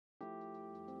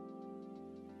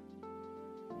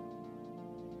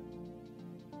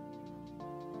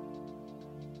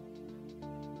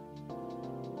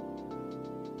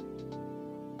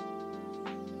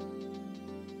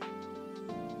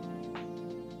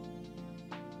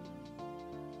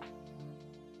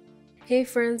Hey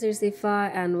friends, it's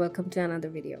Ifa and welcome to another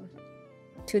video.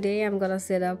 Today I'm gonna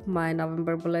set up my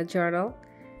November bullet journal.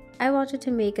 I wanted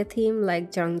to make a theme like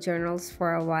junk journals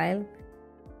for a while.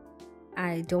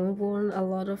 I don't own a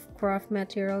lot of craft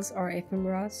materials or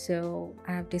ephemera, so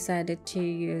I have decided to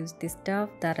use the stuff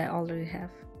that I already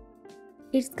have.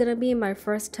 It's gonna be my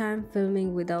first time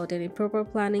filming without any proper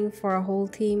planning for a whole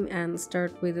theme and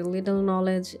start with a little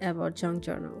knowledge about junk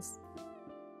journals.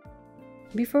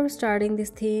 Before starting this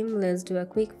theme, let's do a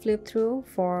quick flip through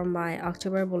for my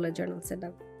October bullet journal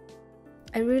setup.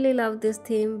 I really love this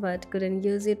theme but couldn't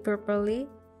use it properly.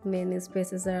 Many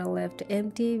spaces are left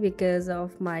empty because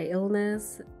of my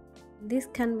illness. This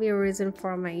can be a reason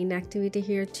for my inactivity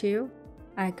here too.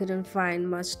 I couldn't find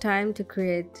much time to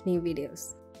create new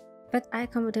videos. But I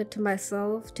committed to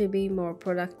myself to be more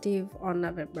productive on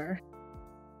November.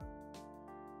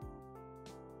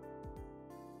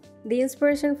 The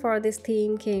inspiration for this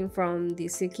theme came from the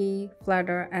Tsuki,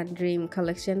 Flutter and Dream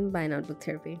collection by Notebook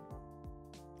Therapy.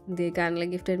 They kindly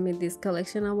gifted me this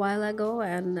collection a while ago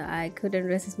and I couldn't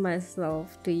resist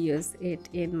myself to use it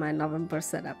in my November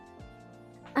setup.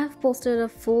 I've posted a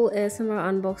full ASMR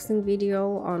unboxing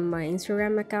video on my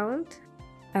Instagram account.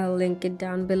 I'll link it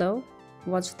down below.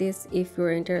 Watch this if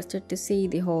you're interested to see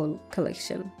the whole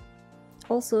collection.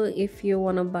 Also, if you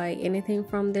want to buy anything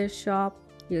from their shop,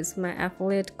 use my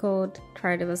affiliate code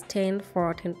Tritopus10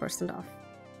 for 10% off.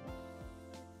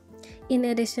 In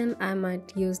addition, I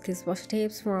might use these washi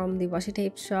tapes from the washi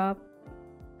tape shop.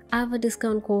 I have a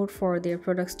discount code for their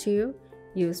products too.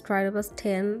 Use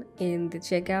Tritopus10 in the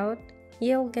checkout.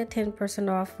 You'll get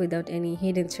 10% off without any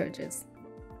hidden charges.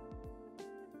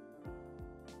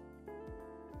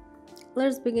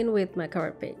 Let's begin with my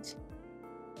cover page.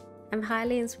 I'm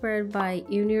highly inspired by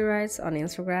Unirights on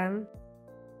Instagram.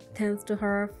 Thanks to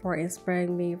her for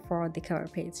inspiring me for the cover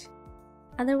page.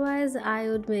 Otherwise, I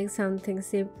would make something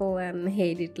simple and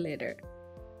hate it later.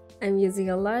 I'm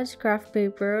using a large craft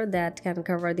paper that can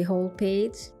cover the whole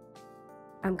page.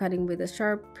 I'm cutting with a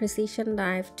sharp precision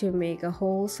knife to make a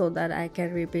hole so that I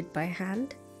can rip it by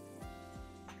hand.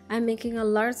 I'm making a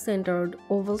large centered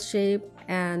oval shape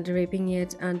and ripping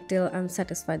it until I'm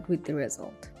satisfied with the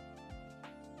result.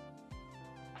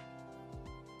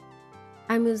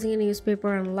 I'm using a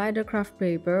newspaper and lighter craft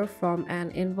paper from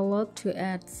an envelope to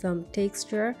add some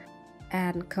texture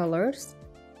and colors.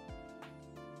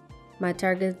 My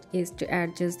target is to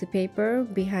adjust the paper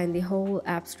behind the hole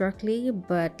abstractly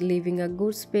but leaving a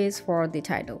good space for the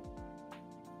title.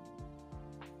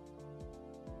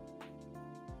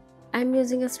 I'm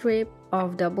using a strip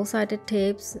of double-sided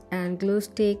tapes and glue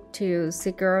stick to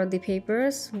secure the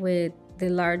papers with the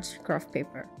large craft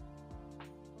paper.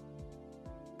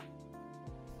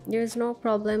 There's no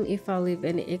problem if I leave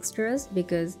any extras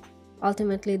because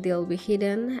ultimately they'll be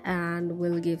hidden and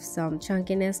will give some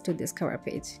chunkiness to this cover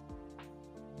page.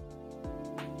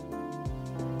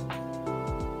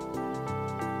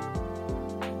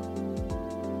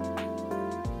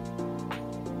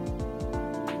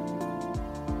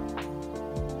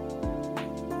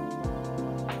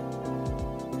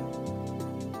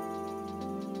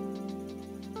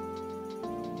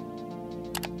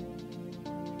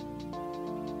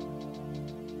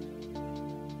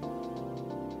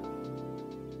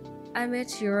 I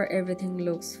made sure everything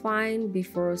looks fine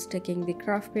before sticking the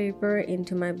craft paper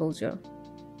into my bujo.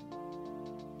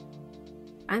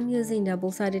 I'm using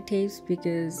double-sided tapes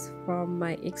because from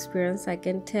my experience I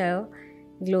can tell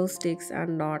glue sticks are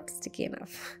not sticky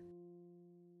enough.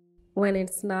 When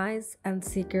it's nice and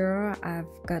secure,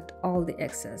 I've got all the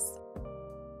excess.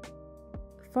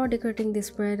 For decorating the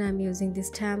spread, I'm using the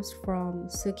stamps from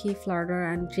Tsuki, Flutter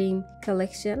and Dream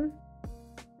collection.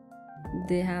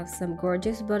 They have some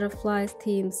gorgeous butterflies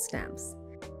themed stamps.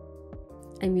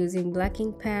 I'm using black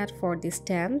ink pad for the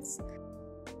stamps.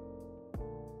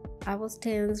 I was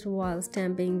tensed while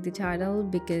stamping the title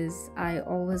because I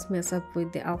always mess up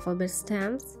with the alphabet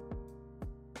stamps.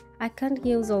 I can't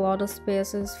use a lot of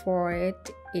spaces for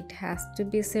it. It has to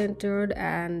be centered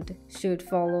and should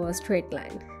follow a straight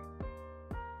line.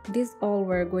 These all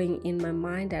were going in my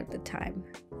mind at the time.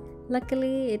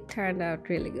 Luckily, it turned out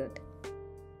really good.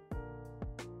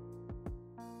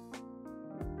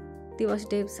 The washi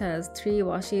tapes has 3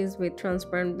 washes with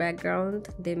transparent background.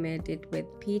 They made it with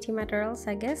PET materials,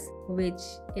 I guess, which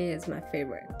is my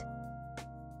favorite.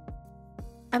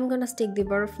 I'm gonna stick the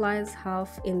butterflies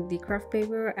half in the craft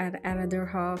paper and another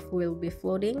half will be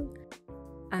floating.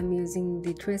 I'm using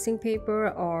the tracing paper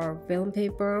or vellum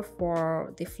paper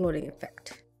for the floating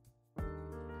effect.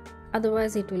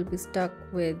 Otherwise, it will be stuck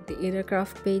with the inner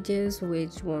craft pages,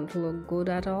 which won't look good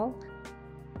at all.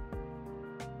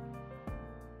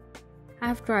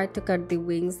 I've tried to cut the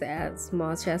wings as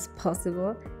much as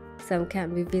possible. Some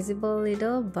can be visible a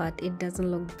little, but it doesn't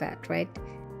look bad, right?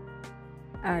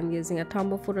 I'm using a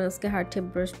Tombow Futonosuke hard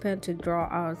tip brush pen to draw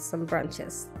out some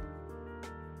branches.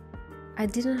 I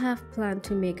didn't have planned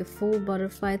to make a full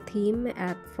butterfly theme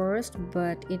at first,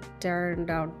 but it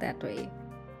turned out that way.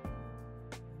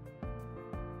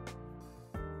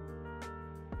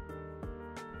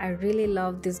 I really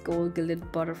love these gold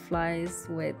gilded butterflies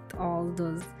with all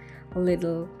those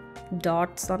little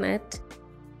dots on it,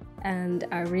 and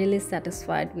I'm really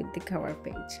satisfied with the cover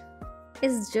page.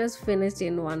 It's just finished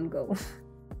in one go.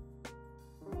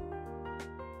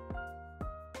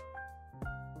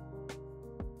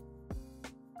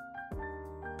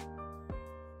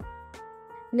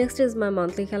 Next is my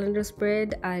monthly calendar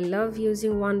spread. I love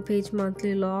using one-page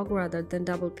monthly log rather than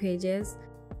double pages.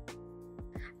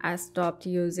 I stopped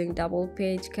using double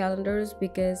page calendars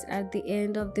because at the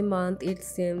end of the month it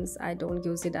seems I don't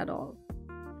use it at all.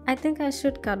 I think I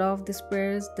should cut off the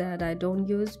spreads that I don't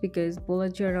use because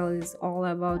bullet journal is all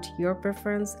about your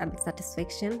preference and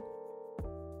satisfaction.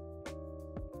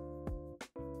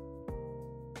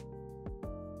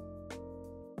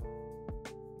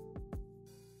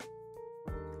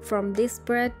 From this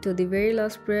spread to the very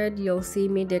last spread, you'll see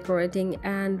me decorating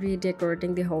and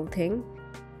redecorating the whole thing.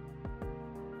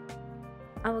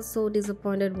 I was so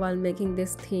disappointed while making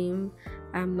this theme.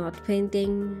 I'm not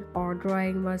painting or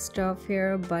drawing my stuff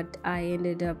here, but I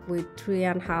ended up with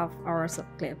 3.5 hours of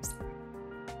clips.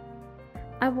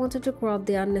 I wanted to crop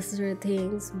the unnecessary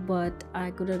things, but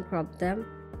I couldn't crop them.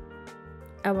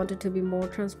 I wanted to be more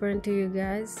transparent to you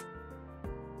guys.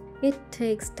 It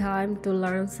takes time to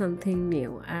learn something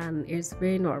new, and it's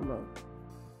very normal.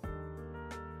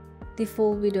 The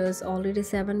full video is already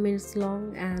 7 minutes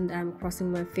long, and I'm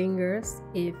crossing my fingers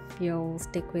if you'll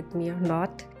stick with me or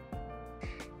not.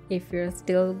 If you're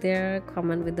still there,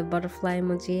 comment with the butterfly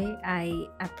emoji. I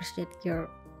appreciate your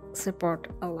support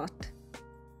a lot.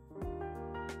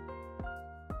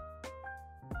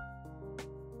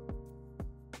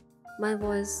 My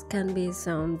voice can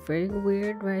sound very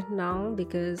weird right now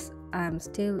because I'm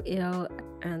still ill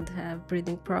and have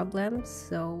breathing problems,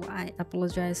 so I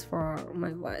apologize for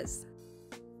my voice.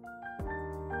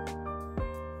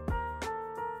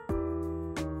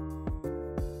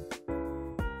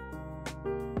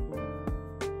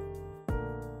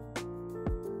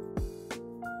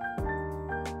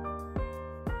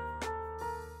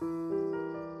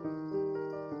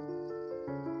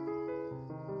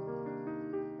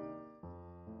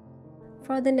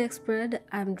 For the next spread,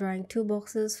 I'm drawing 2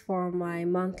 boxes for my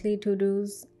monthly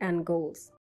to-dos and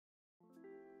goals.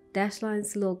 Dash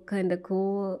lines look kinda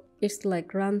cool. It's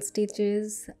like run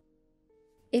stitches.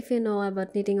 If you know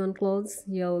about knitting on clothes,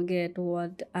 you'll get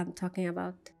what I'm talking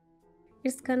about.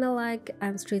 It's kinda like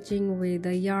I'm stitching with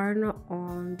a yarn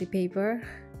on the paper.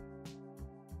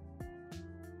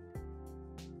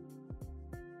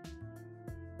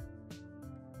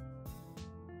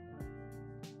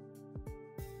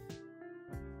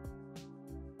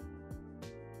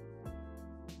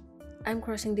 I'm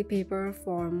crushing the paper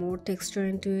for more texture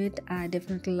into it. I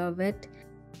definitely love it.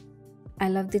 I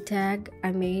love the tag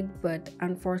I made, but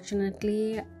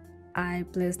unfortunately I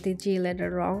placed the G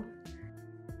letter wrong.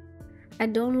 I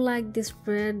don't like this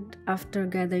spread after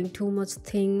gathering too much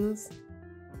things.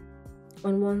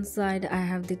 On one side I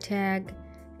have the tag,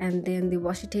 and then the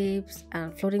washi tapes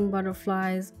and floating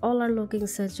butterflies all are looking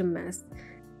such a mess.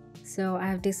 So I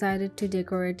have decided to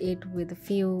decorate it with a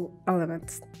few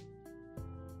elements.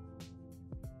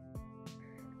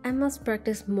 I must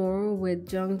practice more with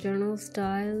junk journal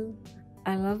style.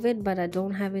 I love it, but I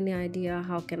don't have any idea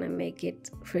how can I make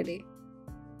it pretty.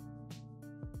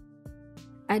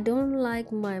 I don't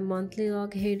like my monthly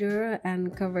log header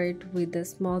and cover it with a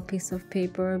small piece of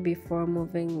paper before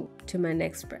moving to my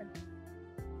next spread.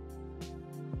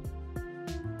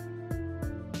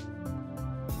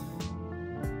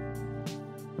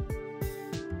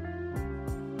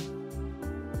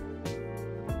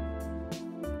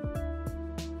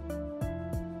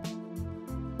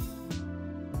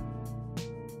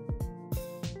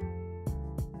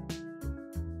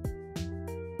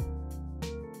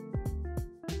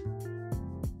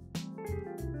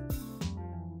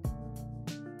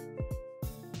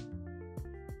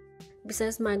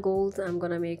 Besides my goals, I'm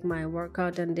gonna make my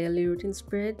workout and daily routine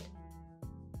spread.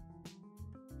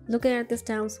 Looking at the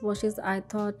stamp swatches, I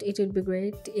thought it would be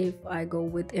great if I go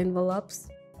with envelopes.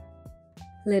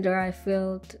 Later I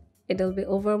felt it'll be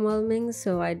overwhelming,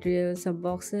 so I drew some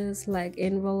boxes like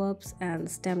envelopes and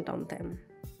stamped on them.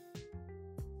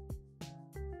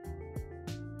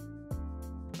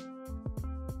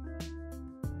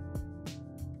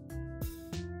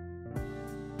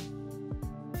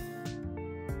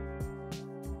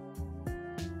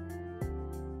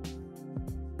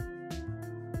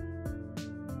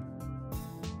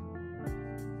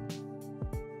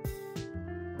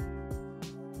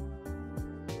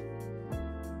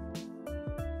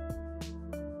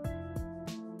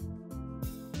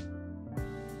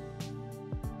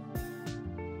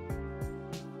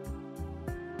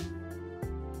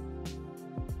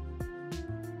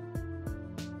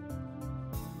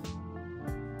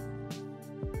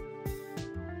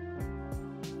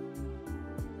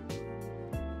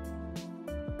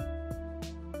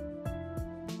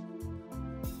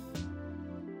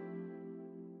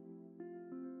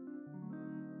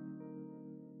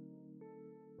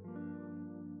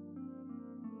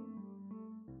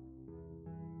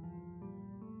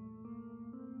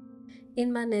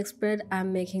 In my next spread,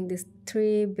 I'm making these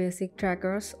 3 basic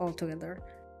trackers all together.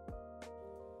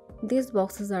 These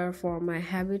boxes are for my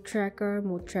habit tracker,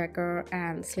 mood tracker,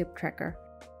 and sleep tracker.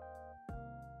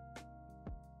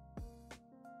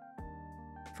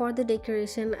 For the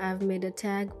decoration, I've made a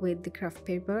tag with the craft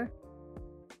paper.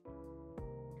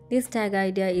 This tag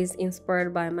idea is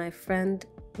inspired by my friend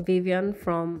Vivian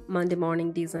from Monday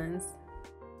Morning Designs.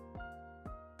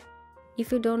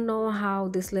 If you don't know how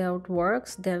this layout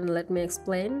works, then let me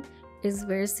explain. It's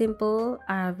very simple.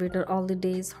 I have written all the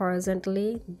days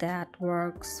horizontally. That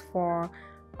works for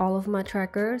all of my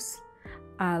trackers.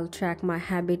 I'll track my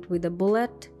habit with a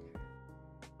bullet.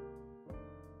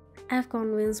 I've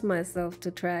convinced myself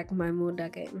to track my mood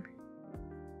again.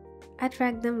 I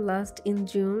tracked them last in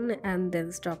June and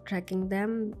then stopped tracking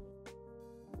them.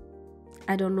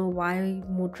 I don't know why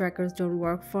mood trackers don't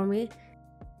work for me.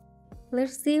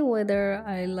 Let's see whether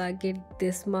I like it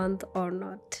this month or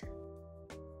not.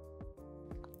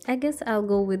 I guess I'll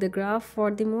go with the graph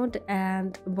for the mood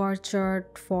and bar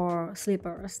chart for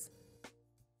sleepers.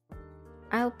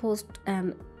 I'll post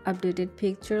an updated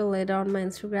picture later on my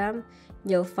Instagram.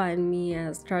 You'll find me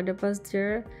as Tritopus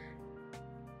there.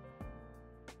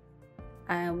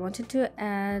 I wanted to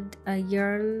add a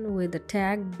yarn with a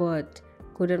tag but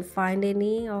couldn't find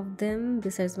any of them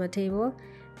besides my table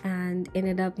and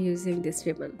ended up using this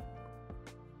ribbon.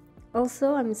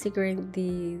 Also, I'm securing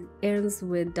the ends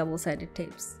with double-sided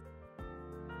tapes.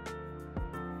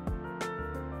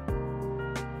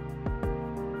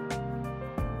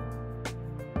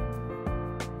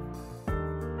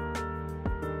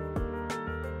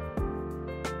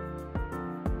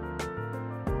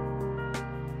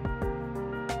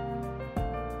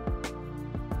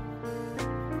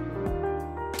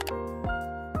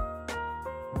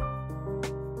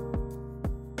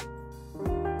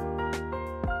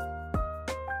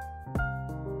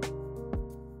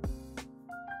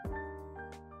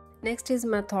 Next is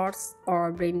my thoughts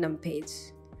or brain dump page.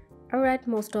 I write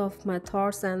most of my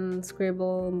thoughts and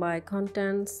scribble my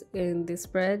contents in this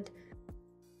spread.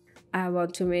 I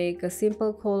want to make a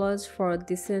simple collage for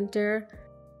the center.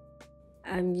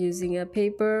 I'm using a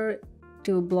paper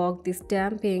to block the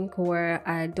stamping where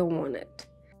I don't want it.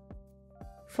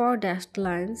 For dashed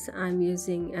lines, I'm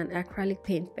using an acrylic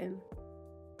paint pen.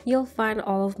 You'll find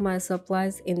all of my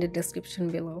supplies in the description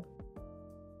below.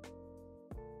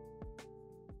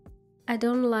 I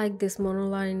don't like this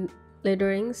monoline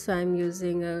lettering, so I'm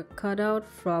using a cutout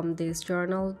from this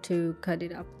journal to cut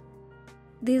it up.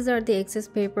 These are the excess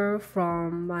paper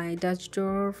from my Dutch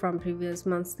drawer from previous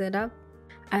month's setup.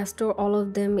 I store all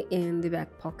of them in the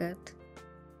back pocket.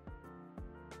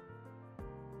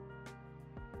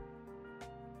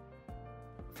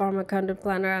 For my content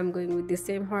planner, I'm going with the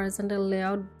same horizontal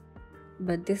layout,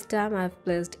 but this time I've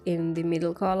placed in the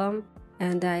middle column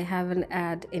and I haven't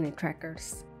added any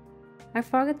trackers. I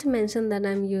forgot to mention that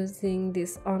I'm using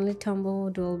this Only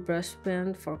Tombow dual brush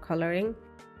pen for coloring.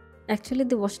 Actually,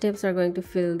 the washi tapes are going to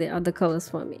fill the other colors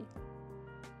for me.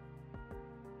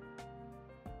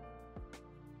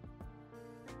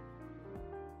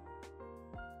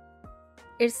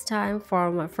 It's time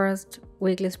for my first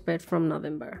weekly spread from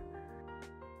November.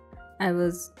 I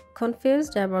was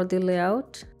confused about the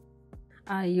layout.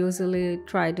 I usually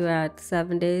try to add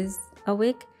 7 days a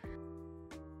week.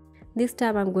 This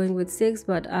time I'm going with 6,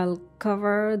 but I'll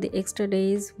cover the extra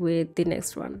days with the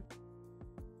next one.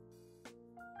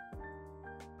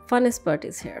 Funnest part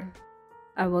is here.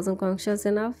 I wasn't conscious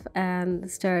enough and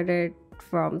started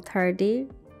from 30,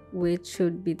 which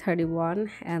should be 31,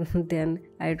 and then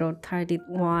I wrote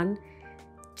 31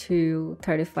 to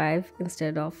 35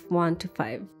 instead of 1 to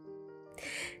 5.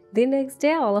 The next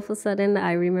day, all of a sudden,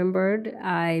 I remembered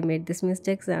I made these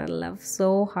mistakes and I laughed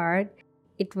so hard.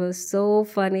 It was so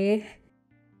funny,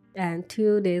 and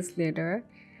 2 days later,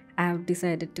 I've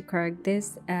decided to correct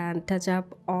this and touch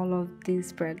up all of these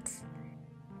spreads.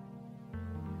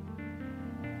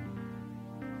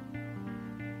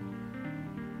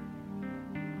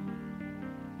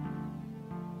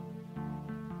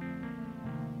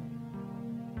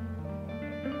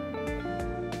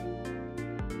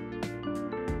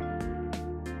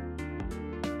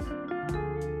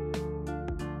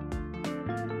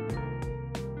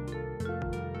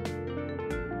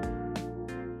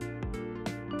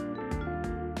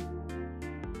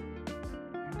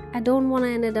 I don't want to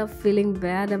end up feeling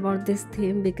bad about this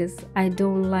theme because I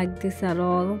don't like this at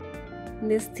all.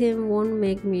 This theme won't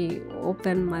make me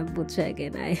open my bujo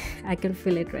again. I can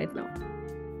feel it right now.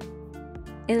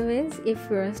 Anyways, if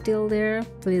you're still there,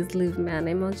 please leave me an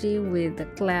emoji with a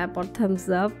clap or thumbs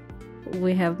up.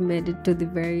 We have made it to the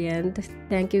very end.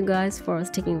 Thank you guys for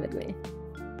sticking with me.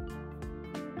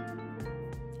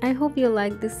 I hope you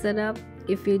like this setup.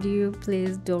 If you do,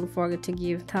 please don't forget to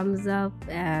give thumbs up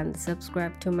and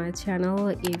subscribe to my channel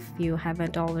if you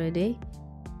haven't already.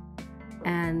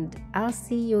 And I'll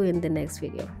see you in the next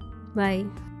video. Bye.